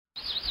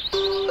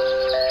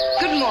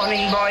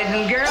morning, boys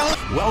and girls.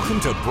 Welcome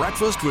to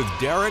Breakfast with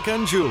Derek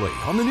and Julie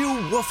on the new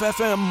Woof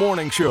FM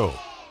Morning Show.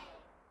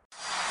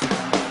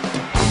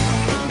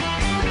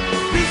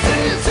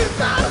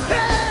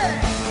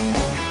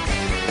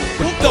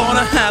 We're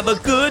gonna have a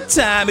good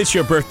time. It's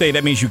your birthday.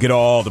 That means you get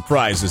all the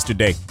prizes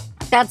today.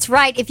 That's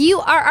right. If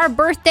you are our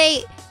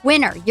birthday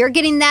winner, you're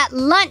getting that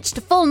lunch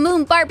to Full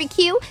Moon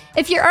Barbecue.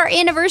 If you're our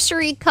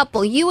anniversary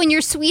couple, you and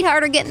your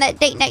sweetheart are getting that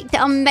date night to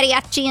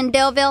Mariachi in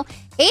Delville.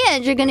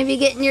 And you're going to be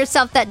getting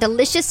yourself that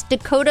delicious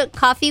Dakota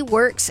Coffee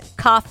Works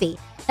coffee.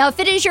 Now, if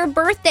it is your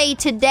birthday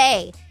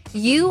today,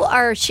 you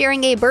are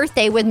sharing a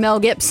birthday with Mel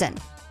Gibson.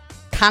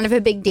 Kind of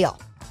a big deal.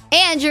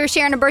 And you're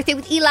sharing a birthday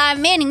with Eli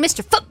Manning,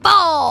 Mr.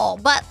 Football.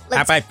 But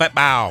Happy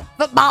football.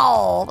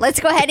 Football. Let's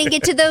go ahead and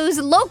get to those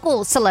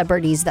local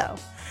celebrities, though.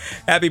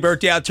 Happy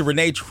birthday out to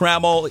Renee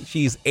Trammell.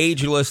 She's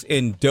ageless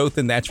in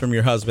Dothan. That's from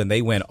your husband.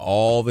 They win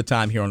all the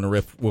time here on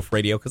the Wolf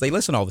Radio because they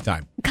listen all the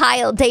time.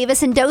 Kyle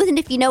Davis in Dothan,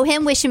 if you know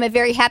him, wish him a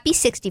very happy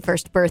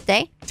 61st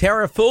birthday.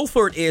 Tara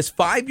Fulford is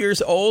 5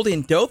 years old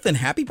in Dothan.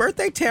 Happy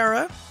birthday,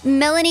 Tara.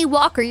 Melanie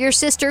Walker, your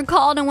sister,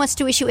 called and wants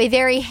to wish you a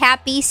very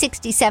happy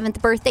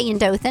 67th birthday in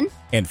Dothan.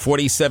 And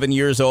 47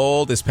 years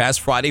old this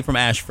past Friday from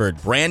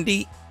Ashford,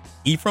 Brandy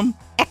Ephraim?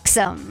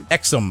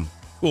 Exum.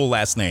 Cool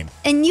last name.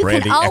 And you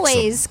Brandy can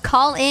always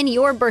call in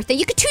your birthday.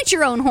 You can toot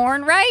your own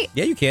horn, right?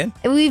 Yeah, you can.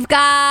 We've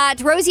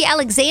got Rosie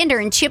Alexander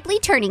in Chipley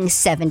turning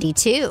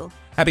 72.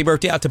 Happy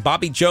birthday out to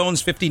Bobby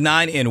Jones,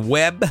 59 in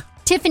Webb.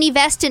 Tiffany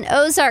Vest in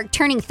Ozark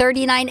turning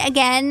 39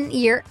 again.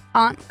 Your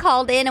aunt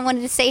called in and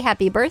wanted to say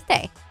happy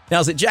birthday.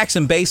 Now, is it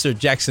Jackson Bass or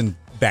Jackson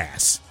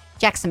Bass?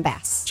 Jackson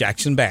Bass.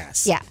 Jackson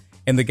Bass. Yeah.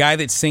 And the guy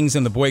that sings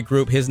in the boy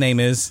group, his name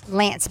is?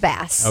 Lance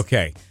Bass.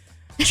 Okay.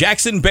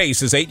 Jackson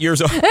Bass is 8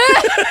 years old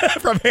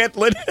from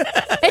Hitlin.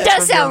 It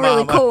does sound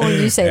really cool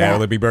when you say that.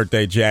 Happy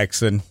birthday,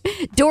 Jackson.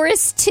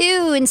 Doris,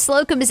 too, in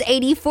Slocum is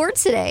 84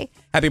 today.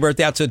 Happy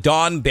birthday out to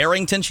Dawn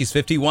Barrington. She's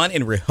 51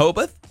 in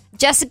Rehoboth.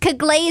 Jessica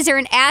Glazer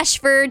in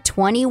Ashford,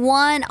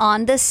 21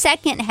 on the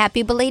 2nd.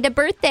 Happy belated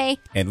birthday.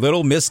 And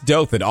little Miss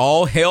Dothan,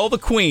 all hail the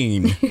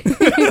queen.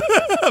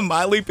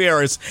 Miley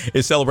Paris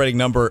is celebrating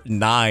number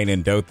 9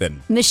 in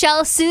Dothan.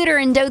 Michelle Suter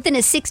in Dothan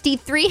is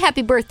 63.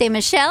 Happy birthday,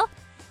 Michelle.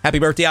 Happy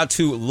birthday out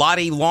to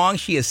Lottie Long.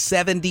 She is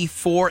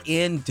 74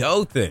 in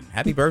Dothan.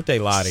 Happy birthday,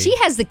 Lottie. She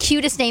has the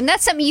cutest name.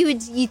 That's something you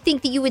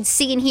think that you would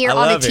see and hear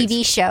on a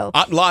TV show.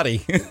 Aunt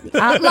Lottie.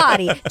 Aunt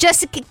Lottie.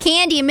 Jessica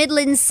Candy in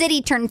Midland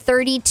City turned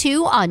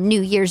 32 on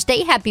New Year's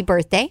Day. Happy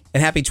birthday.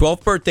 And happy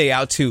 12th birthday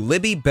out to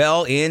Libby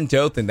Bell in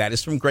Dothan. That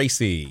is from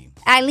Gracie.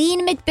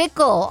 Eileen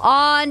McBickle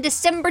on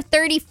December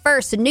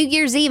 31st, New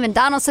Year's Eve in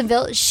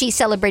Donaldsonville. She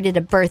celebrated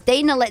a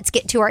birthday. Now let's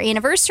get to our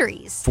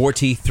anniversaries.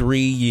 43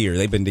 years.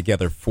 They've been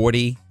together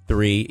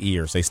 43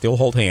 years. They still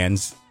hold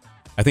hands.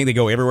 I think they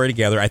go everywhere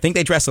together. I think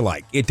they dress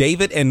alike.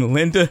 David and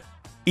Linda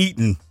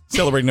Eaton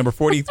celebrating number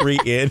 43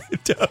 in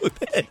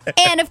Dothan.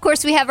 And, of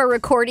course, we have our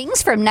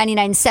recordings from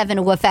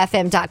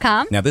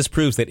 997woofm.com. Now, this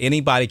proves that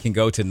anybody can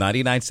go to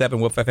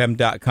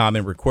 997woofm.com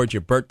and record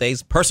your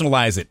birthdays,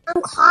 personalize it.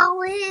 I'm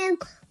calling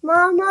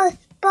Mama's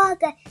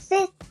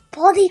birthday.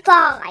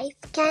 45.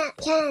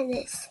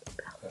 Candace.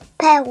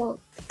 Pebble.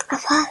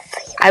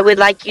 I would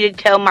like you to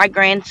tell my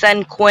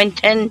grandson,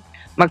 Quentin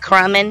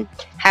McCrummon,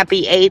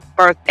 happy 8th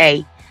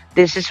birthday.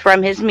 This is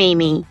from his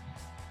Mimi.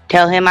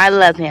 Tell him I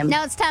love him.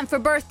 Now it's time for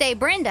birthday,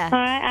 Brenda.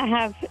 Hi, I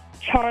have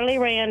Charlie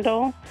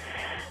Randall.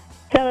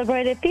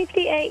 Celebrated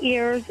 58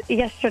 years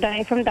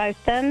yesterday from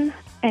Dothan.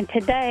 And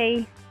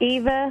today,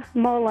 Eva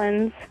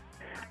Mullins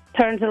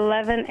turns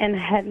 11 in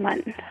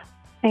Headland.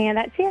 And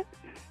that's it.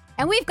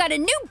 And we've got a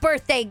new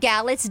birthday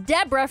gal. It's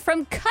Deborah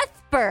from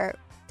Cuthbert.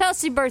 Tell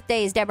us your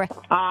birthdays, Deborah.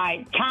 All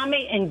right,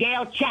 Tommy and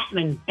Gail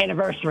Chapman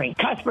anniversary,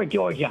 Cuthbert,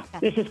 Georgia.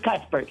 This is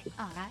Cuthbert.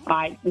 All right. All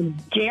right,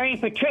 Jerry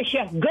and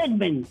Patricia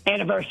Goodman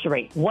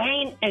anniversary,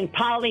 Wayne and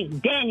Polly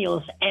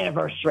Daniels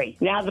anniversary.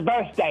 Now the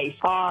birthdays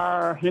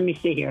are, let me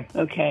see here.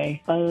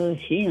 Okay,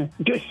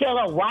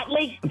 Drusilla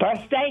Watley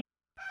birthday.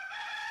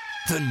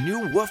 The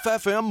new Woof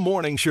FM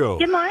Morning Show.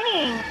 Good morning.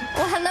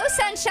 Well, hello,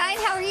 Sunshine.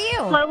 How are you?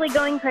 Slowly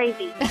going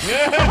crazy.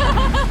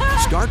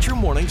 Start your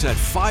mornings at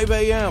 5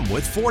 a.m.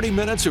 with 40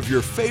 minutes of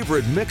your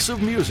favorite mix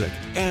of music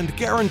and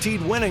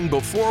guaranteed winning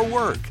before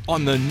work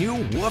on the new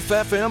Woof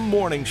FM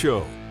Morning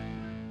Show.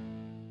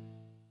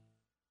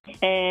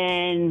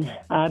 And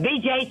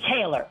BJ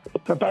Taylor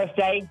for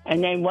birthday.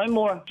 And then one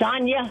more,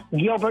 Sonia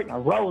Gilbert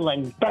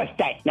Rowland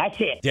birthday. That's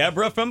it.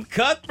 Deborah from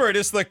Cuthbert.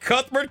 It's the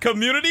Cuthbert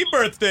Community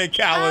Birthday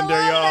Calendar,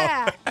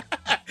 y'all.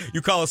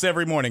 You call us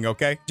every morning,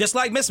 okay? Just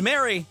like Miss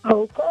Mary.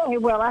 Okay,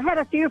 well, I had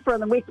a few for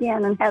the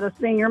weekend and had a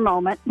senior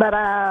moment.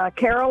 But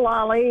Carol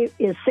Lolly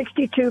is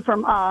 62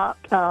 from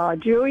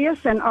Julius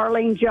and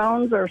Arlene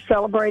Jones are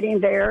celebrating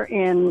there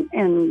in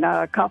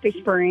Coffee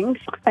Springs.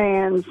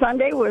 And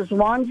Sunday was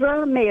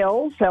Wanza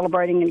Mills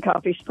celebrating in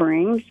Coffee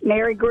Springs.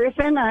 Mary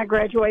Griffin, I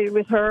graduated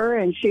with her,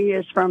 and she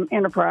is from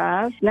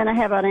Enterprise. Then I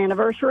have an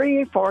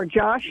anniversary for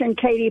Josh and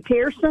Katie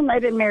Pearson.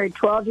 They've been married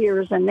 12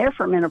 years, and they're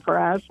from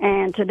Enterprise.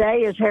 And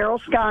today is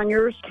Harold Scott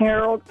Conyers.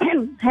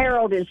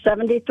 Harold is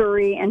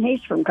 73, and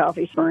he's from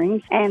Coffee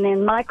Springs. And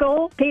then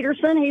Michael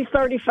Peterson, he's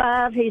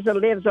 35. He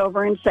lives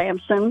over in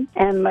Sampson.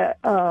 And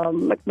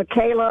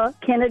Michaela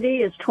Kennedy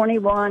is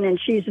 21, and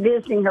she's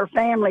visiting her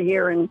family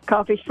here in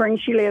Coffee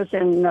Springs. She lives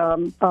in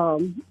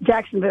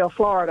Jacksonville,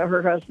 Florida.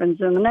 Her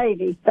husband's in the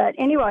Navy. But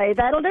anyway,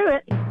 that'll do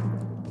it.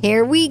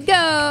 Here we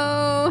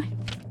go.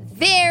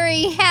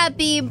 Very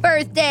happy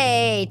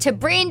birthday to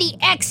Brandy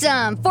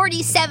Exum,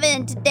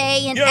 47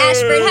 today in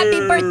Ashford.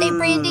 Happy birthday,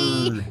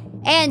 Brandy.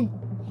 And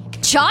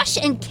Josh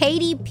and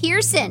Katie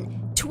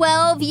Pearson,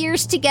 12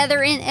 years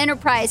together in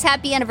Enterprise.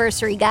 Happy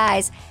anniversary,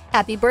 guys.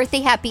 Happy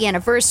birthday, happy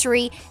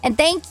anniversary. And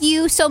thank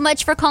you so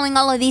much for calling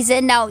all of these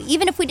in. Now,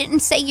 even if we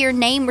didn't say your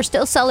name, we're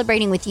still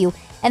celebrating with you.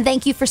 And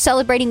thank you for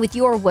celebrating with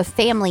your WOOF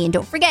family. And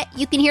don't forget,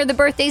 you can hear the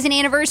birthdays and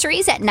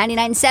anniversaries at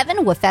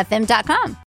 99.7woofm.com.